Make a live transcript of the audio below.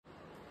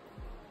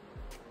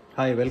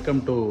Hi,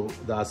 welcome to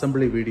the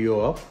assembly video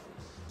of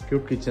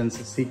Cutekitchen's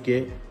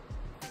CK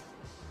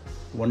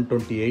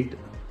 128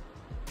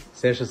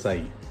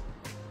 Seshasai.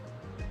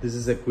 This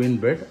is a queen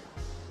bed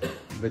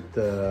with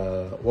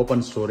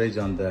open storage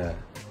on the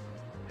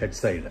head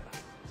side.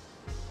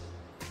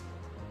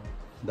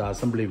 The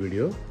assembly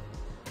video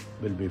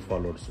will be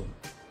followed soon.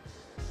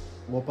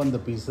 Open the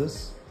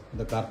pieces,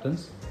 the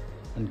cartons,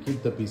 and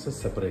keep the pieces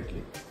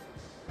separately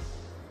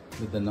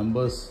with the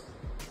numbers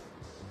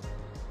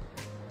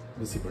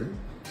visible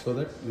so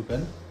that you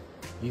can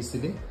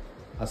easily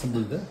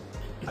assemble the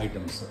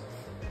items.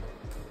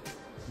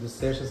 This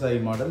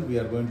Seshasai model, we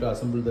are going to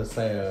assemble the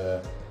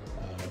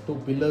two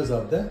pillars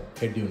of the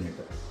head unit.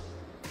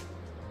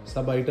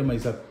 सब item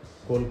ऐसा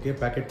खोल के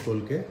packet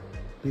खोल के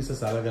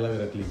pieces अलग अलग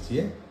रख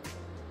लीजिए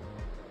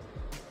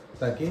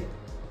ताकि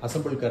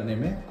असेंबल करने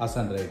में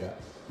आसान रहेगा.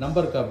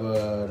 नंबर का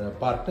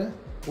पार्ट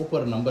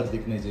ऊपर नंबर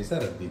दिखने जैसा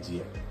रख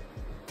दीजिए.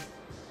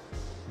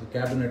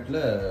 कैबिनेट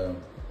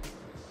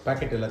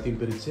पैकेट எல்லாத்தையும்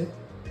பிரிச்சு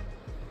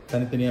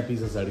தனித்தனியா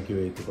பீசஸ் அடுக்கி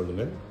வைத்துக்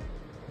கொள்ளுங்கள்.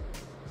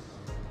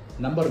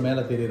 நம்பர்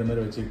மேலே தெரியுற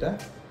மாதிரி வச்சுக்கிட்டா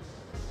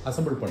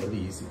அசெம்பிள் பண்ணுறது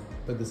ஈஸி.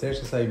 இப்போ இந்த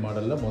சேஷசாயி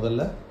மாடலில்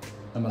முதல்ல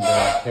நம்ம இந்த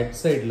ஹெட்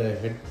சைடில்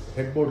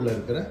ஹெட் போர்டில்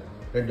இருக்கிற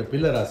ரெண்டு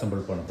பில்லர்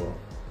அசெம்பிள் பண்ண போகிறோம்.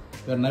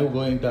 We are now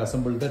going to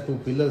assemble the two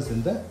pillars in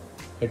the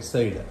head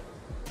side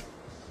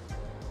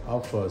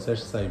of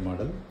Seshasai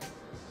model.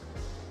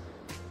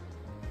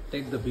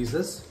 Take the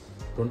pieces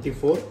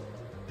 24,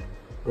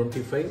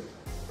 25,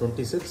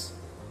 26,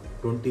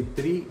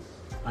 23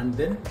 and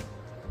then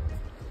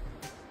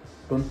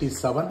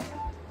 27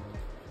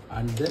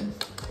 and then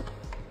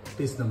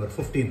piece number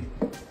 15.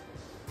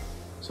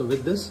 So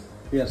with this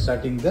we are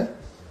starting the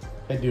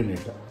head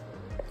unit.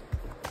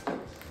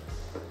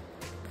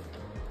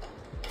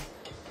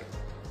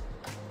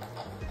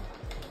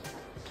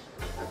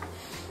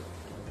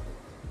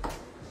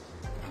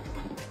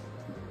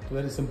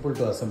 Very simple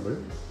to assemble.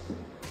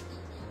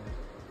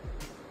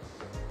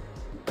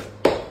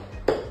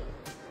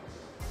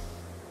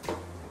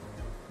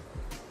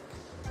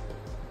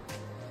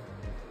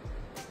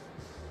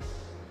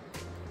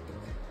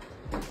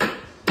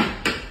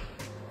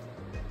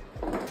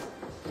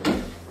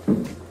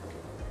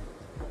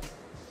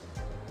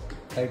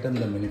 Tighten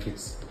the minifix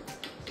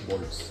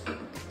bolts.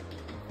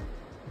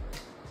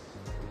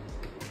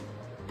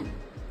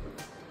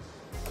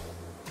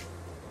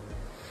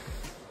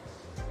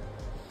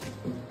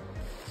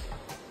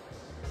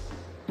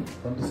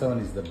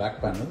 Is the back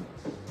panel.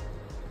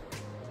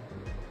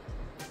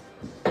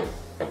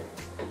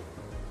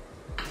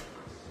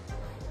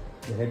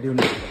 The head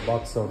unit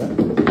box order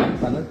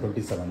panel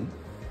 27.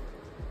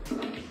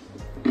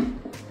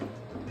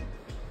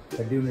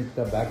 Head unit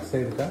का back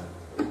side का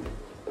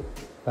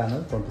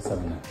panel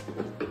 27 है.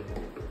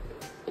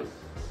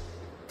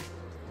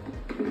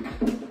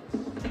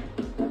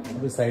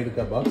 अभी side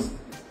का box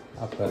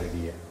आपका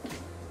ready है.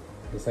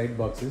 The side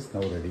box is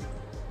now ready.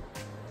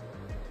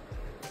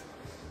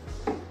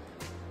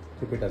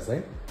 Keep it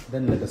aside.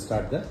 Then let us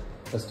start the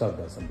rest of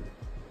the assembly.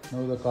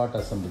 Now the cart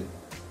assembly.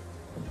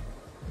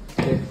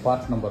 Take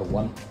part number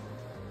 1.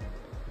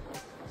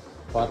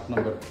 Part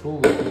number 2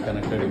 will be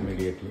connected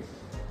immediately.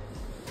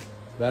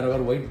 Wherever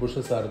white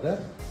bushes are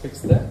there, fix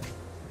the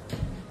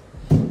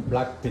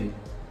black pin.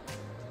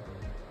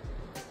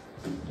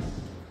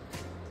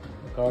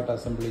 The cart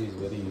assembly is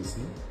very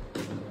easy.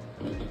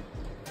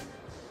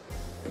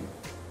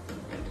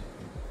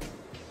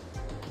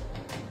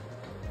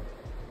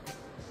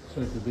 So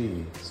it will be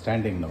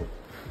standing now.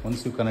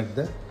 Once you connect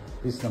the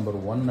piece number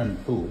 1 and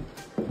 2,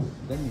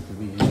 then it will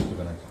be easy to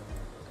connect.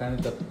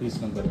 Connect the piece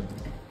number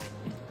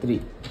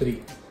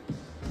 3,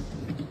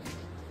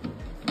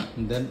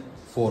 and then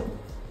 4.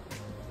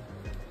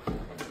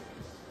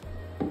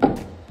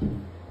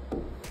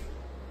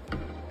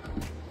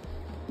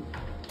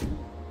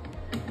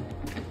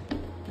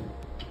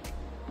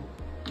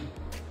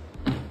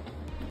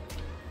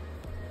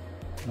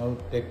 Now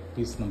take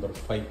piece number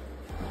 5.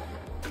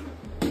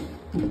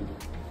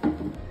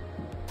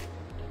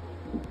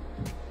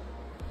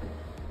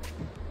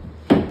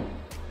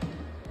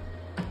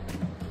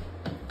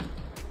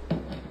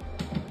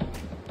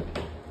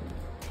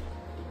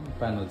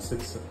 Panel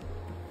 6. So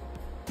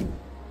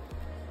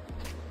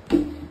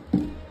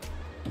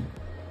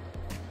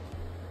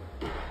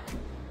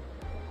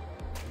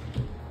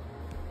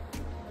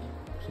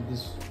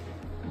this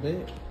way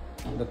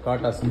the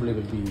cart assembly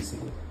will be easy.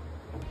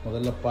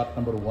 முதல்ல part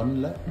number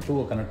 1ல 2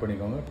 connect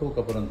பண்ணிக்கோங்க. 2க்கு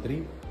அப்புறம் 3,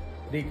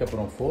 3க்கு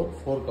அப்புறம் 4,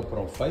 4க்கு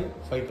அப்புறம் 5,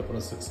 5க்கு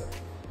அப்புறம் 6.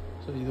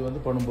 So இது வந்து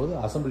பண்ணும்போது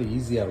அசம்பிளி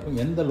ஈஸியாக இருக்கும்.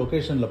 எந்த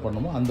லொக்கேஷனில்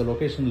பண்ணுமோ அந்த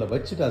லொக்கேஷனில்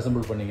வச்சுட்டு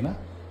அசம்பிள் பண்ணிங்கன்னா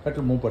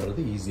கட்டில் மூவ்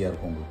பண்ணுறது ஈஸியாக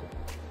இருக்கும் உங்களுக்கு.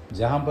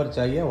 जहाँ पर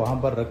चाहिए वहाँ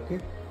पर रख के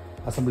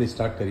असेंबली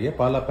स्टार्ट करिए.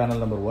 पहला पैनल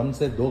नंबर 1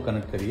 से 2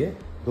 कनेक्ट करिए,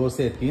 2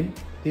 से 3,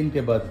 3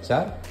 के बाद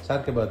 4, 4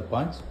 के बाद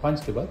 5,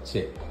 5 के बाद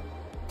 6,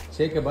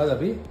 6 के बाद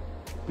अभी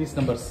piece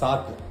number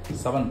 7,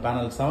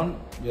 panel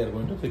 7 we are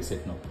going to fix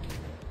it now.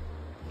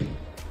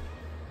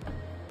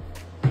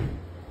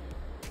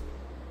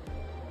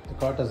 The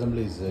cart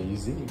assembly is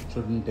easy. It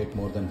shouldn't take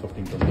more than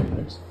 15-20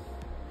 minutes.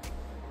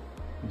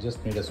 Just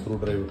need a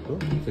screwdriver to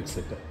fix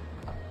it.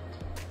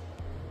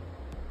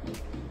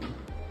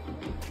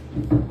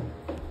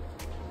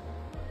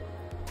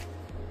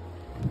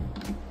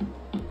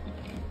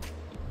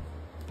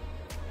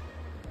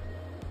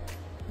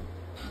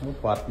 Now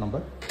part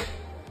number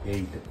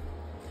 8.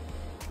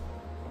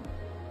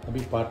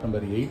 अभी part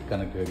number 8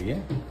 connect करिए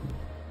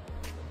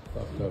तो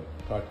आपका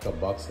card का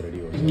box ready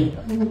हो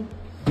जाएगा.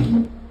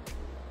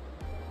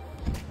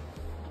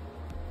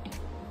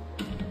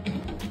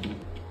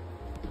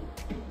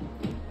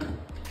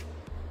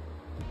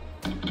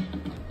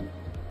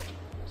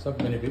 सब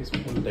मैंने fix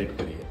full tight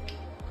करिए.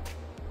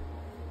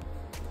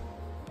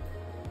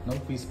 Now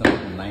piece number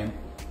 9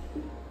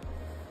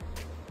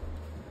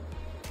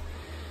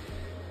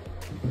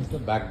 is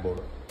the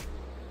backboard.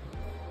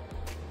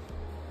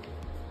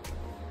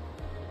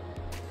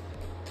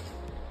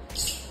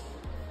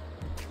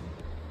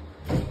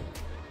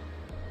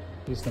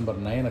 Piece number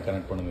 9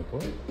 connect பண்ணுங்க. இப்போ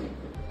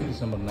piece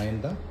number 9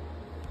 தான்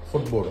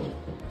footboard,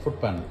 foot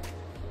panel.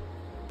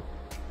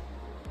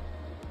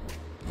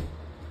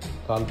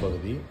 கால்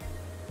பகுதி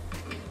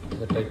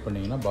இதை டைட்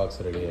பண்ணீங்கன்னா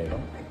பாக்ஸ் ரெடி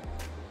ஆகிடும்.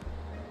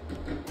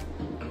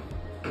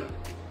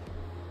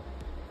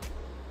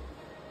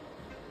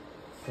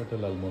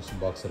 Total almost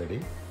box ready.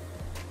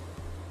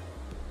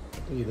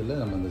 இப்போ இதில்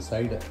நம்ம இந்த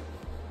சைடு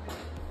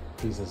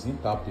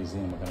பீசஸையும் டாப்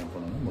பீஸையும் நம்ம கனெக்ட்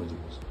பண்ணணும். முடிஞ்சு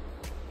போச்சு.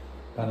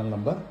 Panel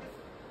number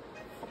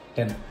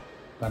 10.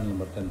 पैनल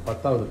नंबर 10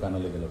 10வது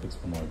पैनल इधर फिक्स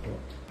பண்ணுவோம். இப்போ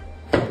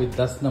अभी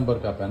 10 नंबर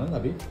का पैनल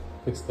अभी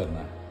फिक्स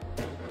करना है.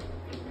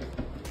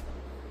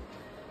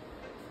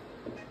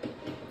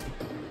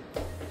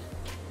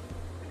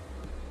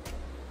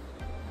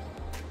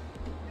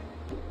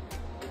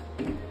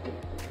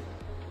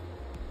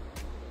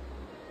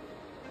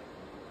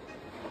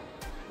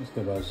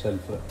 उसके बाद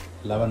शेल्फ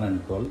 11 एंड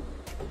 12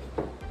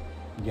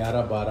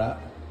 11 12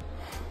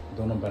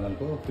 दोनों पैनल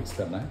को फिक्स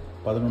करना है.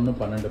 11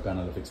 12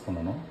 पैनल फिक्स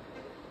பண்ணனும்.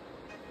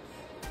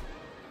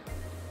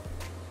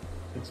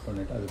 ஃபிக்ஸ்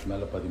பண்ணிவிட்டு அதுக்கு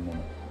மேலே 13.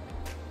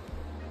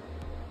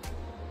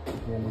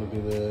 உங்களுக்கு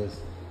இது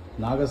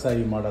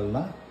நாகசாயி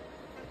மாடல்னால்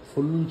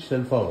ஃபுல்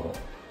ஷெல்ஃபாக வரும்.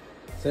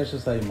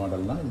 சேஷசாயி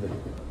மாடல்னால் இந்த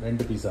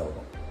 2 பீஸாக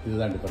வரும்.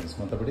 இதுதான் டிஃபரன்ஸ்.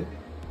 மற்றபடி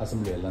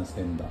அசம்பிளி எல்லாம்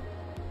சேம் தான்.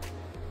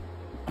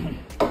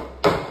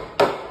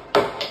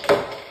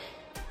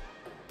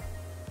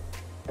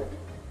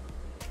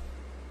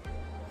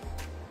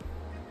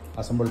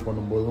 அசம்பிள்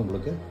பண்ணும்போது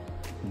உங்களுக்கு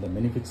இந்த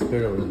மினிஃபிக்ஸ்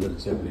கீழே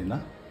விழுந்துருச்சு அப்படின்னா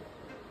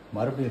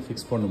மறுபடியும்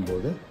ஃபிக்ஸ்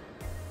பண்ணும்போது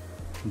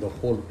இந்த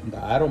ஹோல், இந்த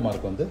ஆரோ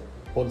மார்க் வந்து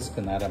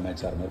ஹோல்ஸ்க்கு நேராக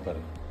மேட்ச் ஆகிற மாதிரி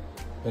பாருங்கள்.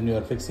 when you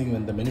are fixing,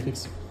 when the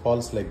minifix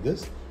falls like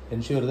this,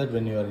 ensure that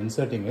when you are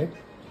inserting it,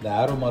 the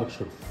arrow mark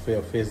should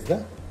face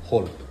the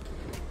hole.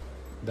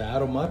 The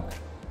arrow mark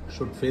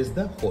should face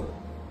the hole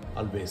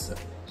always.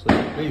 So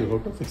that way you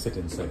have to fix it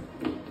inside.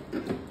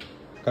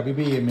 कभी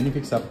भी ये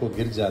मिनीफिक्स आपको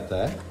गिर जाता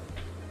है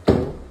तो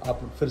आप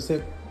फिर से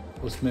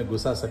उसमें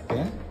घुसा सकते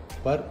हैं,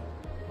 पर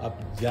आप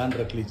ध्यान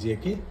रख लीजिए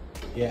कि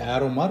ये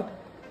एरो मार्क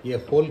ये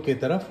होल की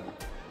तरफ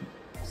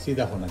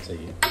सीधा होना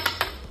चाहिए.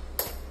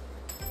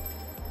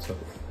 So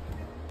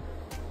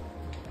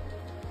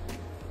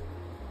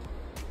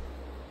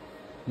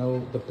now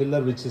the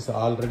pillar which is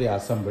already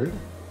assembled,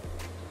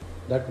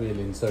 that we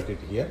will insert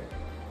it here.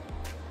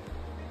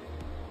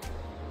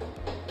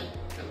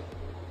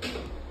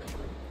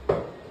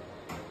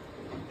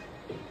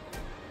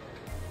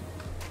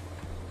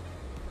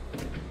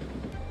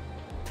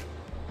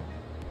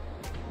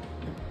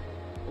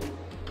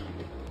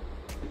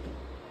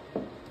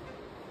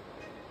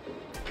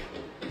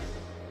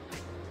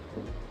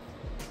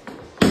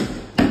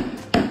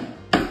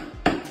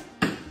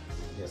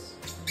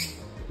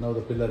 Now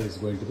the pillar is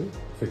going to be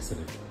fixed.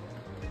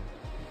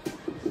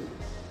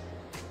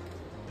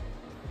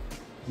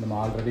 நம்ம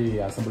ஆல்ரெடி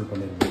அசம்பிள்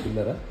பண்ணியிருக்க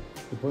பில்லரை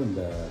இப்போ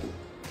இந்த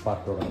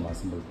பார்ட்டோட நம்ம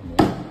அசம்பிள்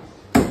பண்ணுவோம்.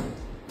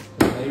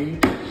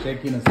 லைட்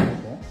ஷேக்கினஸ்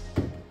இருக்கும்.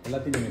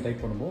 எல்லாத்தையும் நீங்கள்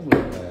டைட் பண்ணும்போது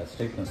உங்களுக்கு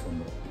ஸ்ட்ரைட்னஸ்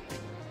வந்துடும்.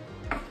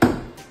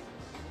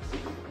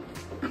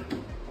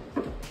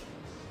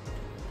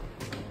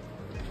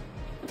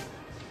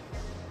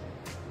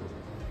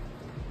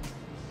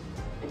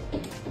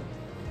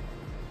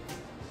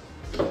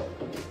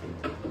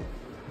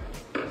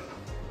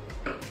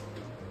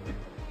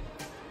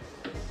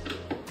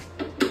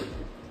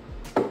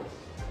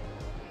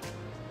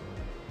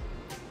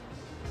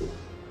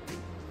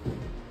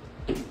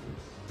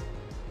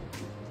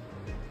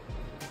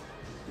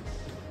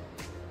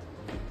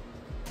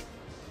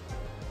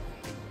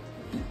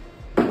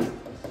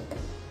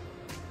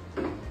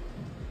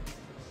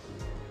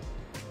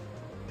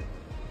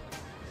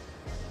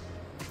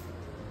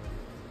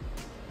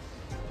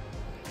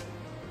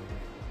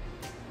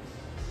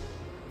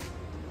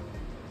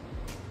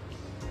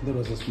 There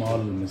was a small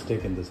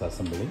mistake in this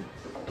assembly.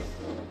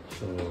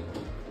 So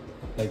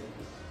like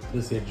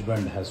this edge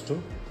band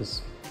this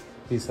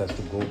piece has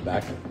to go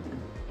back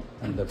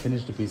and the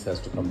finished piece has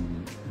to come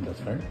in the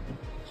front.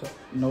 So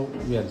now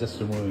we are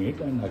just removing it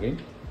and again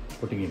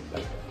putting it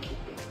back.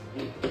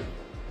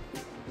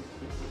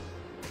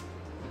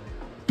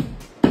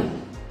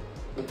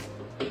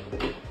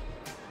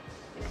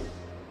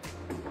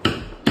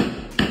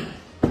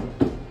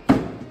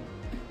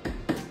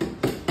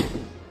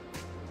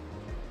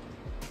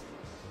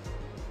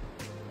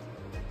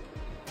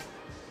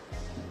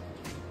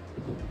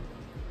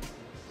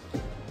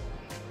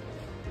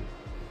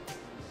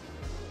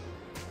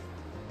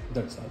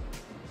 That's all.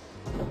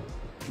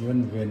 Even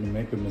when you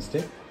make a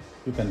mistake,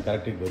 you can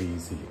correct it very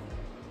easily.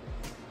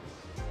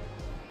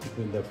 இப்போ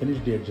இந்த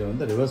finished எட்ஜை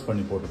வந்து reverse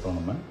பண்ணி போட்டுட்டோம்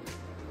நம்ம.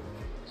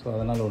 So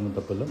அதனால் ஒன்றும்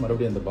தப்பு இல்லை.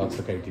 மறுபடியும் அந்த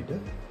பாக்ஸை கட்டிட்டு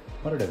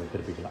மறுபடியும் அதை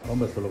திருப்பிக்கலாம்.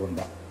 ரொம்ப சுலபம்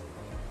தான்.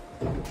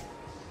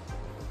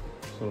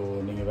 ஸோ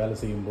நீங்கள் வேலை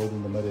செய்யும்போது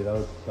இந்த மாதிரி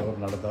ஏதாவது தவறு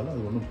நடந்தாலும்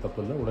அது ஒன்றும் தப்பு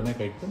இல்லை. उड़ने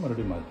कट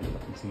मறுபடியும்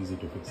மாற்றிக்கலாம். It's easy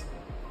to fix.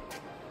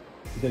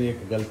 इधर एक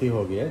गलती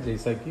हो गया,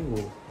 जैसा कि वो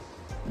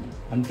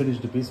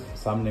अनफिनिश्ड पीस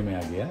सामने में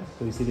आ गया,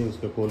 तो इसीलिए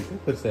उसको खोल के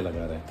फिर से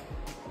लगा रहे हैं.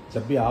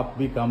 जब भी आप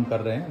भी काम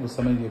कर रहे हैं उस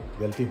समय ये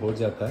गलती हो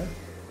जाता है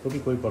तो भी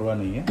कोई परवाह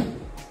नहीं है,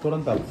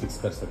 तुरंत आप फिक्स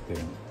कर सकते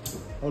हैं.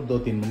 और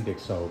 2-3 मिनट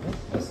एक्स्ट्रा होगा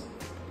बस,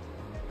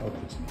 और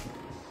कुछ नहीं.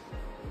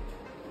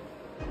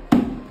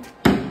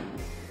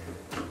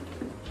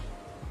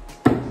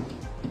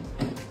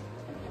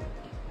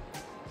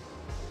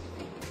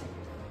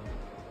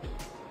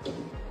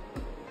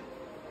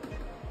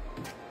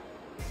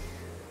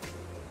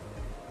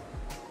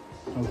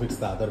 Now fix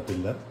the other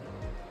pillar.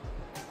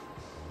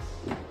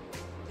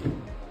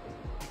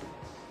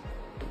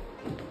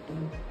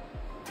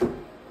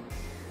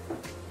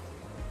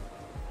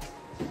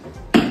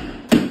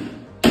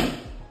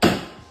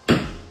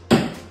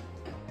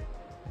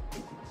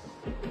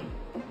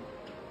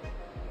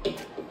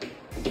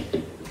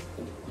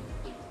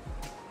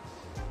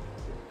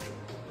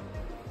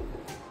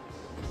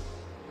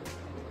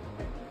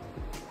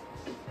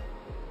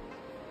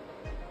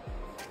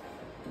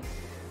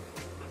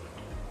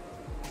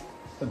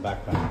 The back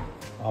panel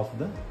of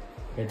the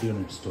head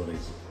unit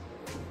storage.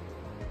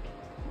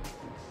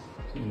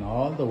 So in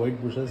all the white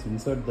bushes,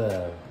 insert the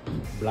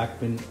black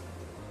pin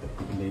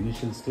in the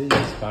initial stage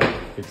and start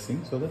fixing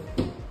so that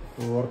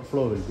the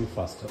workflow will be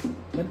faster.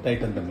 Then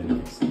tighten the mini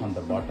fix on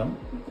the bottom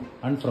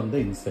and from the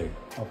inside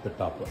of the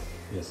topper.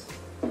 Yes.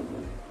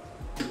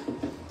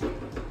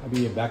 अभी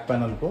ये back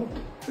panel को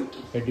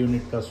head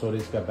unit का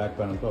storage का back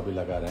panel को अभी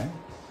लगा रहे हैं.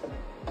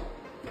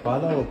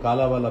 वो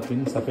काला वाला पिन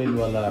सफ़ेद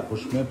वाला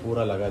पुश में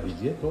पूरा लगा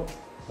दीजिए, तो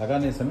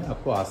लगाने समय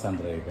आपको आसान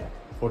रहेगा.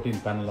 14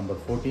 panel number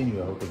 14 you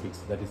have to fix,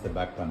 that is the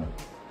back panel.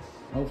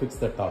 Now fix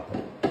the top.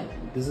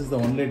 This is the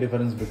only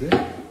difference between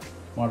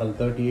model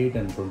 38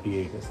 and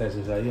 28,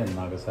 Sashasai and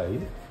Nagasai.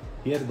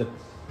 Here the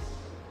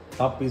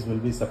top piece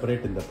will be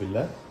separate in the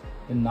pillar.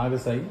 In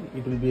Nagasai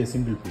it will be a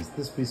single piece.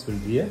 This piece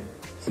will be a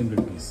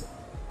single piece.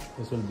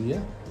 This will be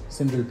a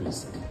single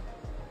piece.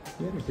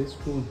 Here it is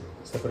 2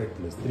 separate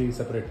pieces, 3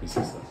 separate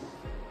pieces.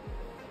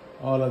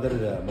 All other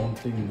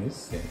mounting is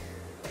same.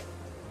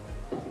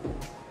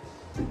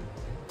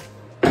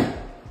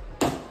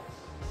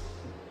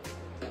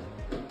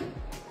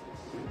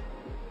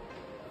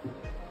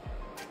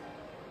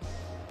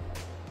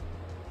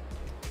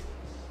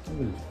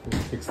 We will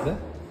fix the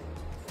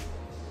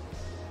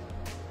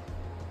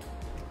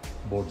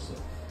boards.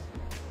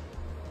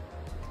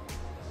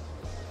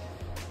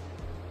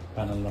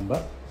 Panel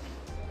number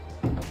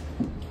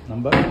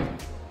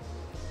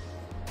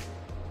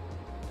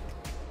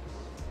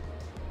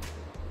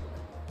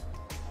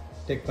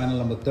take panel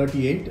number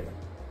 38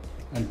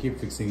 and keep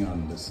fixing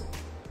on this.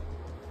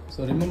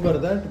 So remember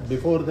that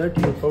before that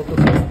you have to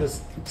fix this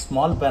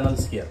small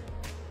panels here.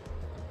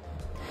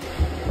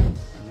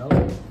 Now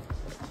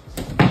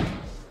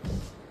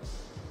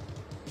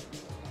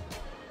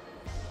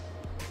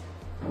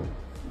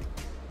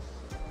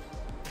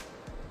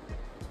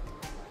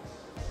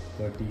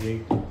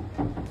 38,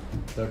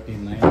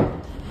 39.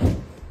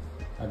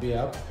 अभी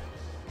आप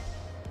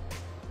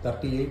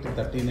 38,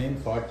 39,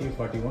 40,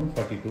 41,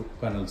 42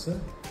 panels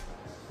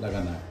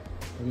लगाना है.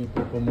 अभी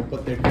 38,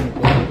 39,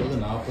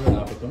 40,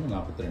 41,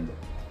 42.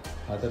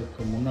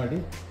 அதற்கு முன்னாடி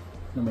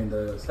நம்ம இந்த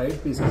side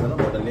pieces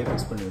எல்லாம் முதல்ல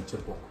ஃபிக்ஸ் பண்ணி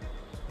வச்சுருப்போம்.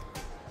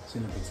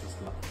 சின்ன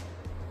பீசஸ்லாம்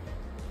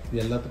இது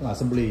எல்லாத்துக்கும்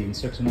असेंबली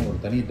इंस्ट्रक्शनों और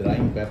तनी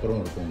ड्राइंग पेपरों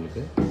இருக்கும்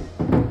உங்களுக்கு.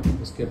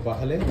 उसके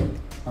पहले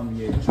हम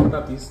ये छोटा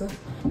पीस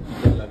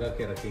इधर लगा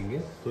के रखेंगे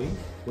तो ही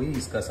वही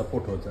इसका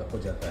सपोर्ट हो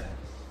जाता है.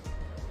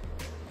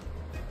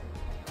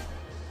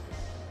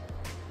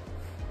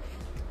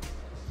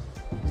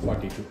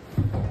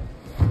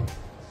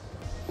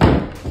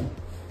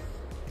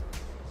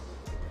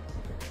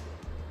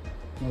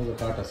 Now the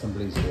cart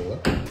assembly is over.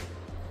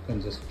 You can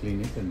just clean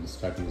it and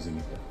start using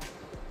it.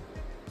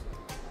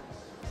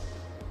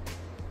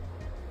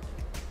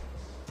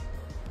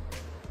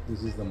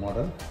 This is the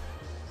model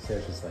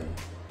Sashasai.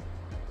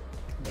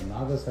 The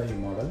Nagasai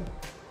model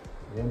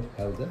won't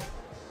have the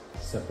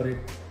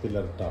separate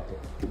pillar top,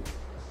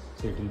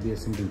 so it will be a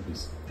single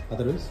piece.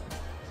 Otherwise,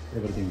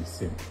 everything is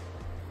same.